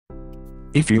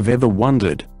If you've ever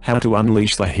wondered how to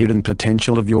unleash the hidden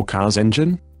potential of your car's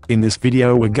engine, in this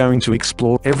video we're going to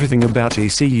explore everything about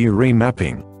ECU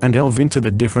remapping and delve into the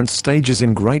different stages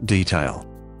in great detail.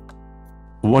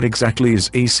 What exactly is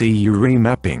ECU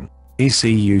remapping?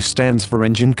 ECU stands for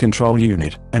Engine Control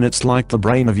Unit, and it's like the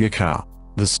brain of your car.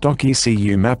 The stock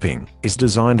ECU mapping is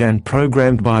designed and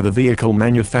programmed by the vehicle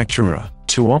manufacturer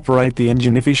to operate the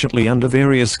engine efficiently under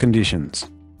various conditions.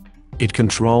 It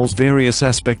controls various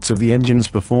aspects of the engine's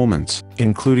performance,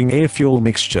 including air-fuel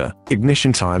mixture,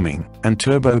 ignition timing, and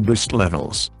turbo boost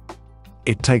levels.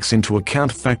 It takes into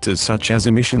account factors such as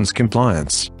emissions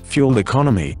compliance, fuel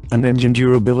economy, and engine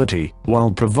durability,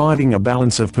 while providing a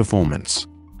balance of performance.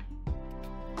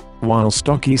 While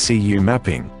stock ECU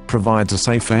mapping provides a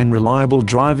safe and reliable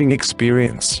driving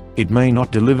experience, it may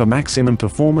not deliver maximum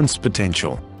performance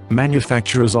potential.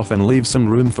 Manufacturers often leave some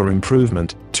room for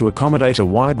improvement to accommodate a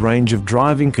wide range of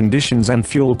driving conditions and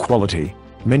fuel quality.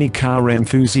 Many car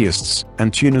enthusiasts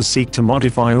and tuners seek to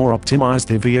modify or optimize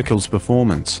their vehicle's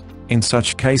performance. In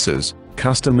such cases,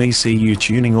 custom ECU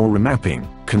tuning or remapping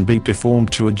can be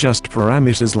performed to adjust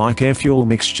parameters like air-fuel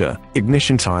mixture,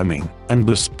 ignition timing, and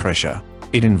boost pressure.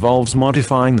 It involves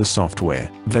modifying the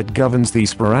software that governs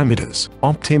these parameters,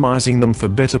 optimizing them for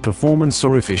better performance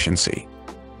or efficiency.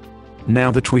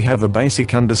 Now that we have a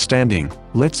basic understanding,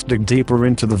 let's dig deeper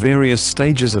into the various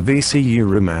stages of ECU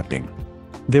remapping.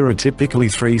 There are typically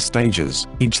 3 stages.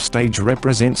 Each stage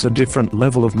represents a different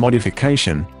level of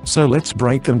modification, so let's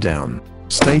break them down.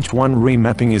 Stage 1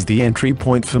 remapping is the entry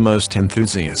point for most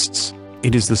enthusiasts.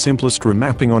 It is the simplest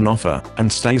remapping on offer,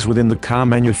 and stays within the car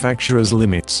manufacturer's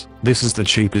limits. This is the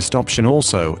cheapest option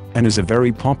also, and is a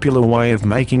very popular way of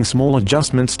making small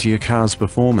adjustments to your car's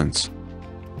performance.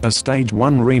 A Stage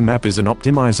 1 remap is an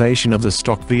optimization of the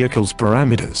stock vehicle's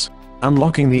parameters,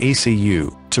 unlocking the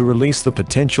ECU to release the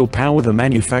potential power the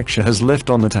manufacturer has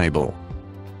left on the table.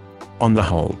 On the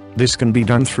whole, this can be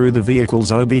done through the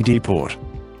vehicle's OBD port.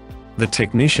 The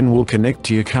technician will connect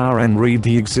to your car and read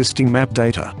the existing map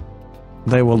data.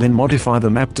 They will then modify the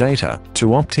map data to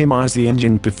optimize the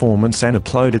engine performance and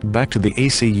upload it back to the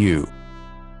ECU,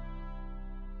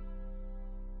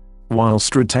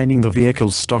 whilst retaining the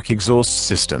vehicle's stock exhaust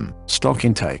system, stock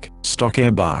intake, stock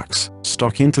airbox,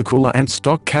 stock intercooler and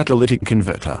stock catalytic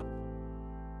converter.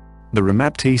 The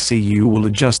remapped ECU will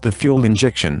adjust the fuel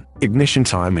injection, ignition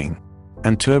timing,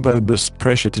 and turbo boost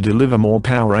pressure to deliver more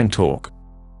power and torque.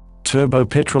 Turbo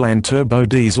petrol and turbo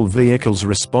diesel vehicles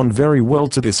respond very well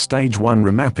to this Stage 1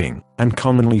 remapping, and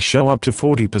commonly show up to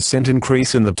 40%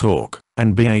 increase in the torque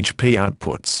and bhp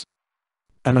outputs.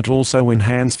 And it also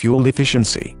enhances fuel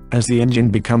efficiency, as the engine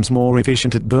becomes more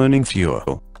efficient at burning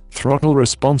fuel. Throttle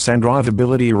response and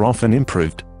drivability are often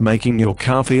improved, making your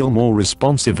car feel more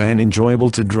responsive and enjoyable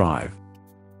to drive.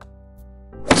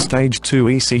 Stage 2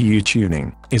 ECU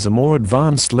tuning is a more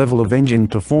advanced level of engine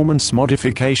performance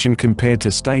modification compared to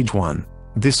Stage 1.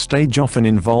 This stage often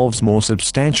involves more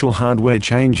substantial hardware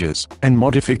changes and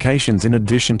modifications in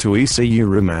addition to ECU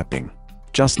remapping.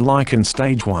 Just like in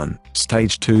Stage 1,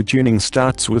 Stage 2 tuning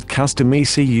starts with custom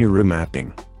ECU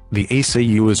remapping. The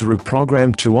ECU is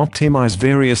reprogrammed to optimize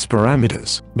various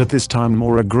parameters, but this time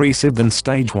more aggressive than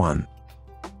Stage 1.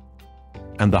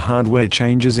 And the hardware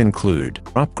changes include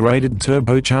upgraded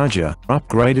turbocharger,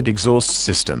 upgraded exhaust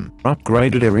system,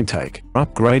 upgraded air intake,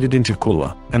 upgraded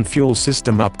intercooler, and fuel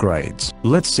system upgrades.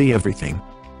 Let's see everything.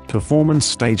 Performance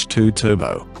Stage 2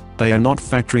 Turbo. They are not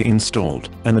factory installed,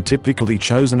 and are typically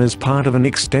chosen as part of an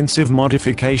extensive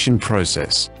modification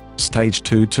process. Stage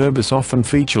 2 turbos often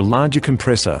feature larger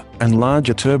compressor and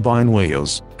larger turbine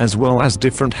wheels, as well as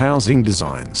different housing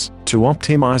designs, to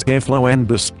optimize airflow and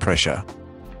boost pressure.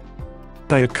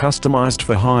 They are customized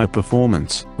for higher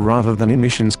performance, rather than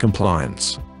emissions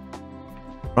compliance.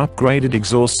 Upgraded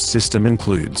exhaust system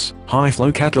includes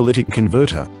high-flow catalytic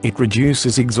converter. It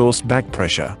reduces exhaust back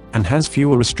pressure, and has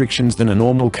fewer restrictions than a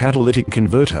normal catalytic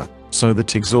converter, so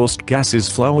that exhaust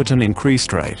gases flow at an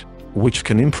increased rate, which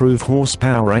can improve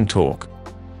horsepower and torque.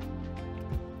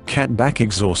 Cat back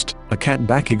exhaust. A cat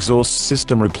back exhaust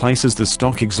system replaces the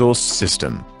stock exhaust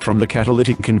system, from the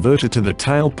catalytic converter to the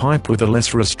tailpipe with a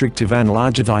less restrictive and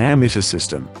larger diameter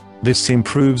system. This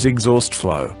improves exhaust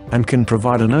flow, and can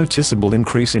provide a noticeable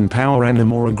increase in power and a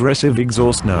more aggressive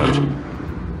exhaust note.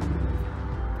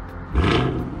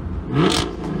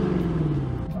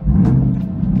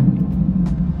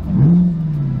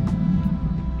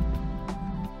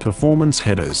 Performance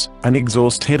headers. An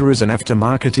exhaust header is an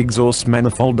aftermarket exhaust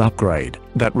manifold upgrade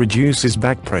that reduces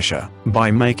back pressure by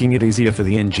making it easier for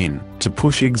the engine to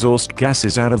push exhaust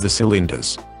gases out of the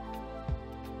cylinders.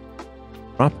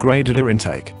 Upgraded air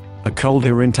intake. A cold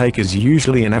air intake is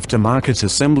usually an aftermarket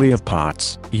assembly of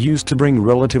parts, used to bring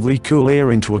relatively cool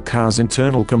air into a car's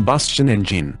internal combustion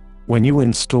engine. When you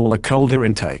install a cold air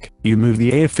intake, you move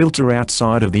the air filter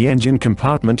outside of the engine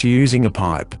compartment using a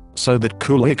pipe, so that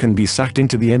cool air can be sucked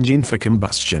into the engine for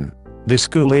combustion. This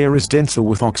cool air is denser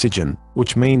with oxygen,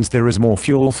 which means there is more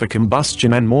fuel for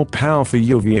combustion and more power for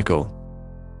your vehicle.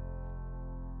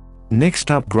 Next,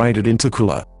 upgraded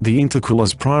intercooler. The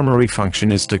intercooler's primary function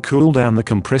is to cool down the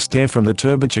compressed air from the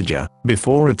turbocharger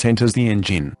before it enters the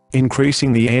engine,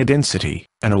 increasing the air density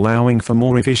and allowing for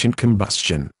more efficient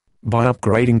combustion. By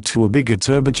upgrading to a bigger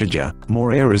turbocharger,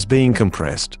 more air is being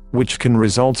compressed, which can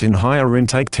result in higher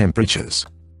intake temperatures.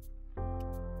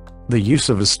 The use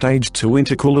of a Stage 2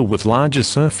 intercooler with larger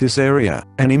surface area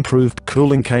and improved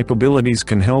cooling capabilities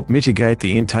can help mitigate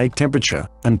the intake temperature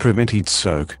and prevent heat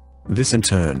soak. This in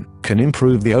turn can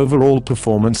improve the overall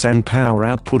performance and power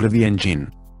output of the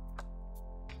engine.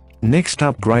 Next,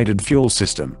 upgraded fuel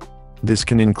system. This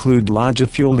can include larger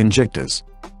fuel injectors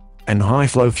and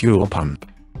high-flow fuel pump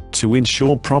to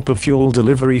ensure proper fuel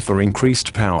delivery for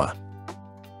increased power.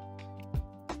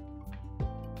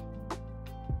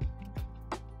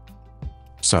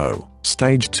 So,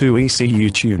 Stage 2 ECU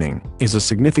tuning is a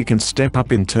significant step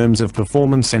up in terms of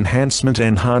performance enhancement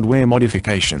and hardware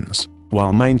modifications,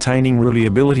 while maintaining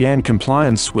reliability and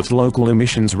compliance with local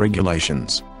emissions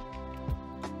regulations.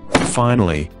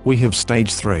 Finally, we have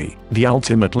Stage 3, the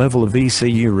ultimate level of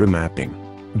ECU remapping.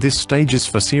 This stage is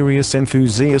for serious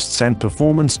enthusiasts and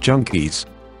performance junkies.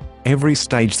 Every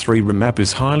Stage 3 remap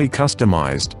is highly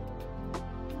customized.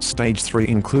 Stage 3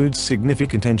 includes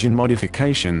significant engine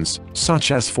modifications,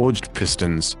 such as forged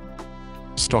pistons.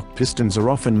 Stock pistons are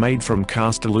often made from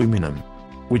cast aluminum,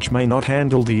 which may not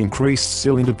handle the increased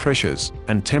cylinder pressures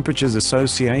and temperatures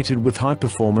associated with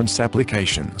high-performance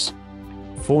applications.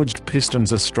 Forged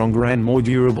pistons are stronger and more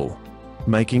durable,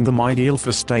 making them ideal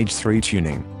for Stage 3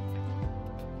 tuning.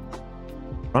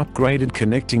 Upgraded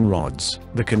connecting rods.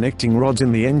 The connecting rods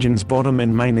in the engine's bottom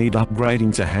end may need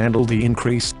upgrading to handle the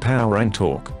increased power and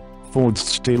torque. Forged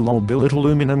steel or billet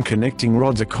aluminum connecting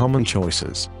rods are common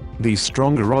choices. These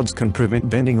stronger rods can prevent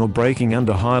bending or breaking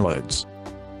under high loads.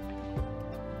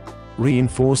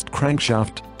 Reinforced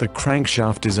crankshaft. The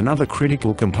crankshaft is another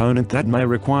critical component that may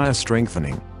require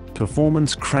strengthening.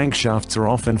 Performance crankshafts are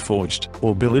often forged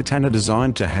or billet and are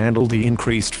designed to handle the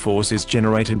increased forces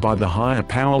generated by the higher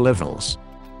power levels.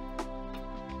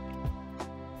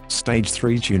 Stage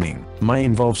 3 tuning may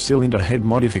involve cylinder head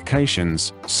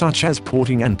modifications, such as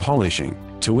porting and polishing,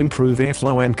 to improve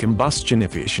airflow and combustion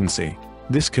efficiency.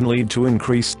 This can lead to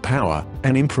increased power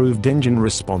and improved engine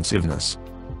responsiveness.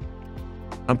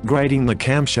 Upgrading the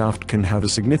camshaft can have a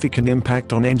significant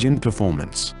impact on engine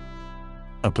performance.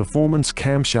 A performance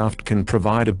camshaft can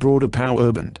provide a broader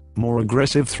power band, more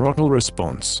aggressive throttle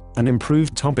response, and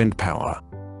improved top-end power.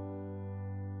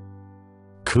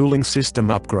 Cooling system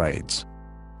upgrades.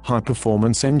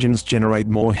 High-performance engines generate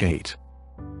more heat.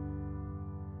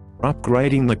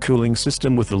 Upgrading the cooling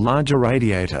system with a larger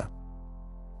radiator,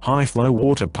 high-flow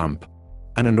water pump,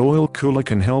 and an oil cooler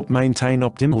can help maintain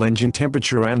optimal engine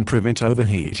temperature and prevent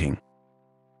overheating.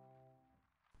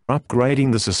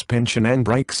 Upgrading the suspension and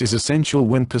brakes is essential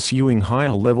when pursuing higher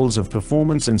levels of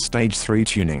performance in Stage 3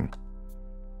 tuning.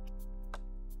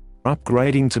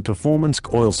 Upgrading to performance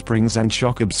coil springs and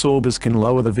shock absorbers can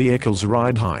lower the vehicle's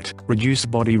ride height, reduce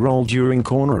body roll during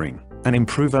cornering, and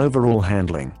improve overall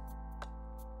handling.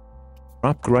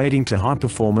 Upgrading to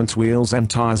high-performance wheels and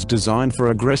tires designed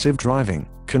for aggressive driving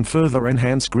can further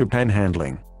enhance grip and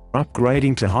handling.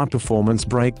 Upgrading to high-performance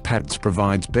brake pads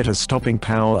provides better stopping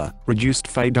power, reduced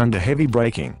fade under heavy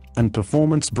braking, and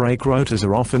performance brake rotors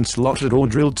are often slotted or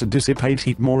drilled to dissipate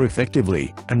heat more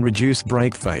effectively and reduce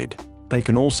brake fade. They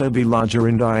can also be larger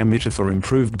in diameter for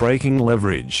improved braking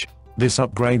leverage. These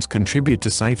upgrades contribute to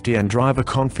safety and driver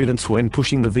confidence when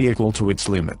pushing the vehicle to its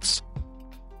limits.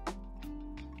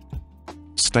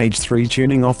 Stage 3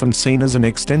 tuning, often seen as an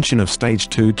extension of Stage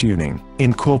 2 tuning,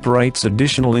 incorporates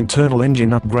additional internal engine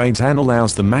upgrades and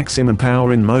allows the maximum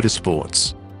power in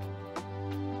motorsports.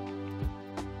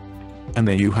 And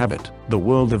there you have it, the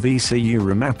world of ECU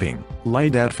remapping,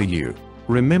 laid out for you.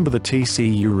 Remember that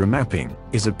ECU remapping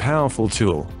is a powerful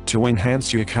tool to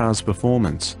enhance your car's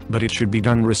performance, but it should be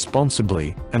done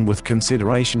responsibly and with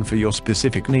consideration for your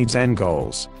specific needs and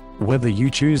goals. Whether you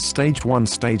choose Stage 1,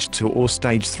 Stage 2 or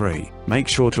Stage 3, make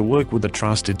sure to work with a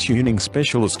trusted tuning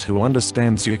specialist who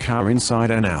understands your car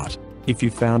inside and out. If you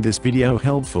found this video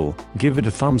helpful, give it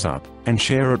a thumbs up and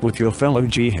share it with your fellow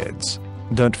G-heads.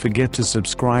 Don't forget to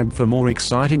subscribe for more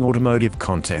exciting automotive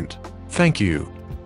content. Thank you.